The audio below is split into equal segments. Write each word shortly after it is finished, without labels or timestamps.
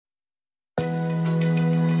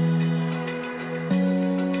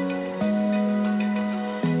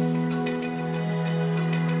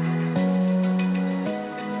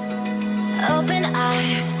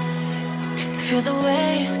Feel the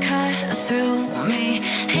waves cut through me,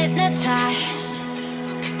 hypnotized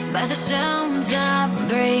by the sounds I'm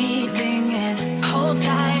breathing in. Hold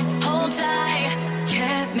tight,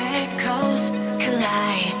 chemicals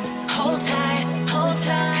collide. Hold tight, hold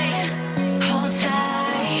tight, hold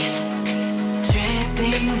tight.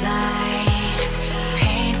 Dripping lights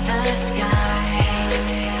paint the skies,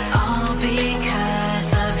 all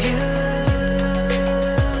because of you.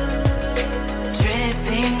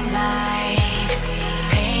 Dripping lights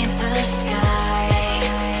paint the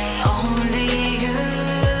skies, only you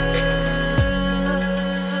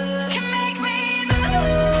can make me move.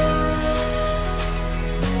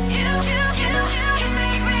 You can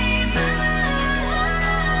make me move.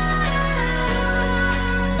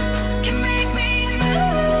 Can make me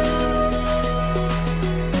move.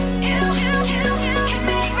 You can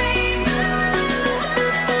make me move.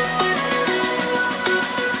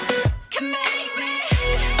 Can make me.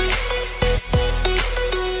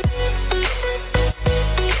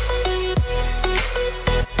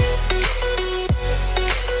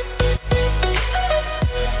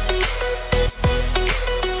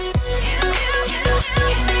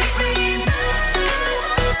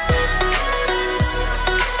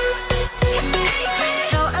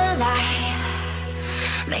 So alive,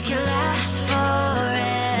 make it last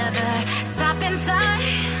forever. Stop in time,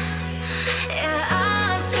 yeah,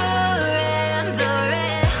 I'm surrendering.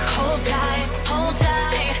 Hold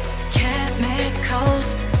tight, chemicals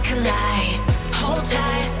collide. Hold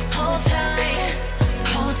tight, hold tight,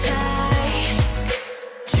 hold tight.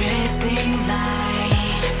 Dripping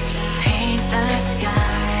lights paint the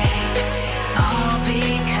skies, all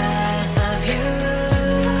because of you.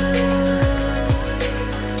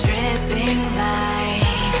 Dripping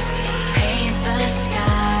lights paint the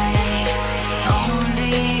skies,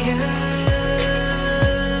 only you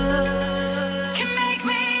can make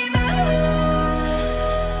me move.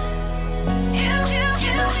 You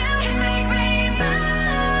can make me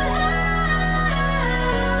move.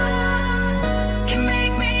 Can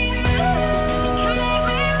make me move. Can make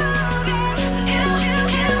me move. You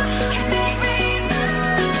can make me move.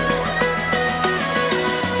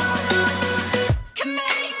 Can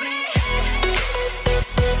make me.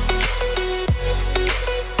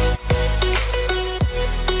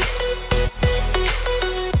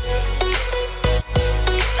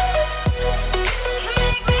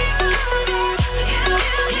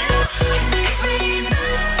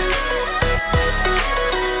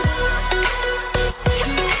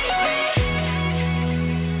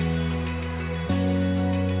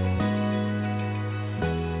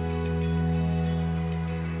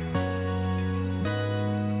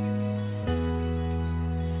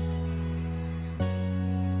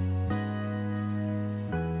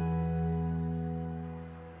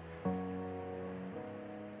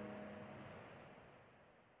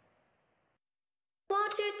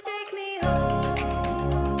 Won't you take me home?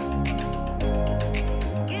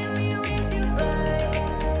 Give me wings to fly.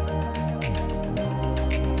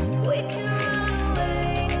 We can run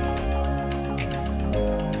away.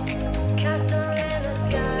 Castle in the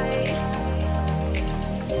sky.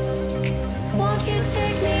 Won't you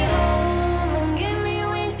take me home and give me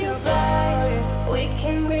wings to fly? We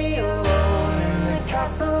can be alone in the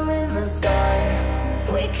castle in the sky.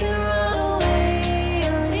 We can run away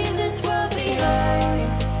and leave this world behind.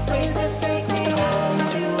 Please just take me home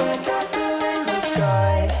to a castle in the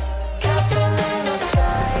sky. Castle in the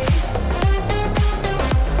sky.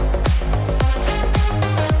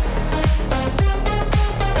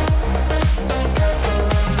 Castle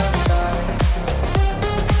in the sky.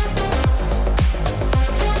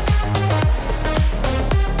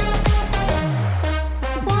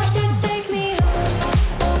 Won't you take me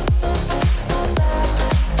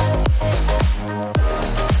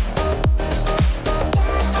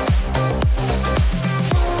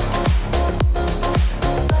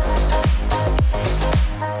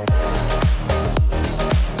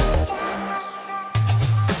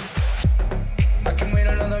I can wait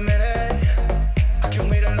another minute. I can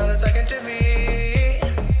wait another second to be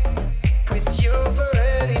with you for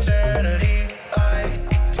an eternity. I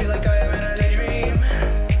feel like I am in a daydream.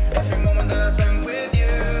 Every moment that I spend with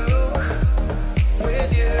you,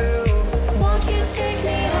 with you. Won't you take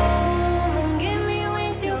me home and give me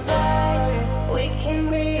wings to fly? We can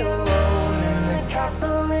be alone in the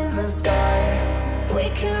castle in the sky. We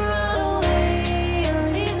can run away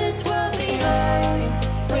and leave this world behind.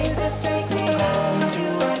 Please just take me home to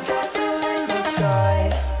a castle in the sky.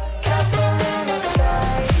 Castle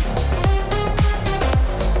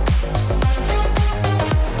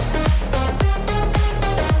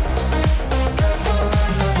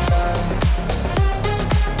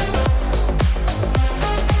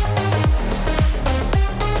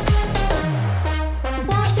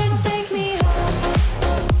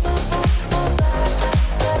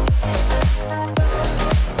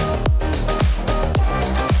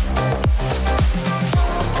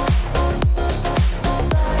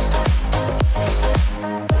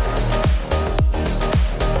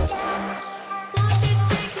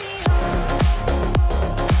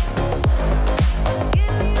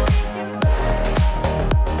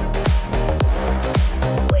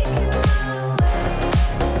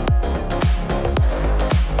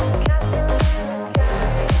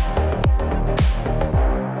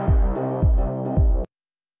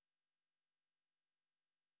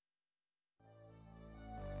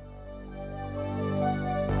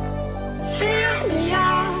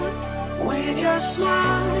with your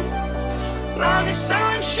smile. Now the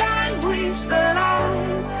sunshine brings the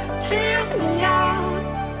light. Fill me out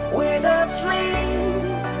with a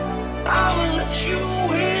flame. I will let you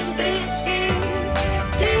in this game.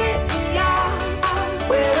 Take me out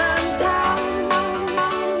when I'm down.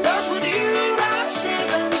 'Cause with you I'm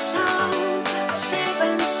safe and sound. I'm safe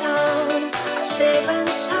and sound. I'm safe and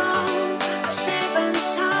sound. I'm safe and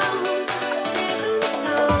sound. I'm safe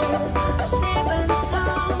and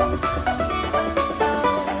sound. I'm safe and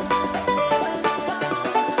sound. I'm safe and sound.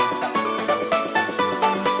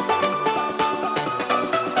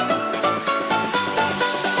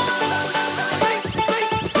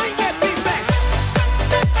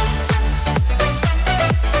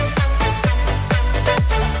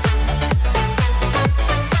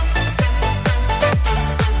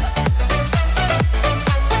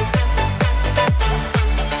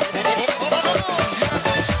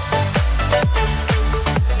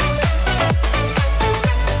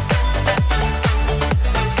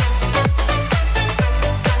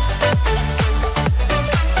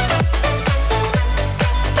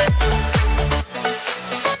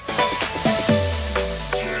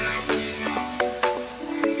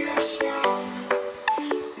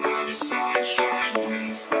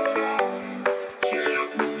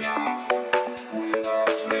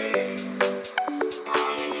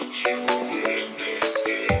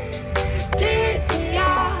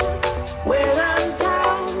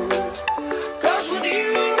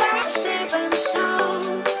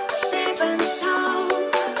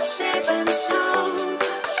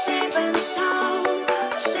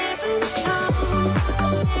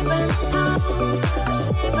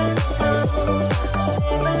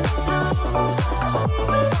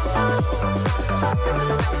 I'm safe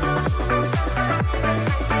and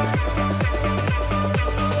sound.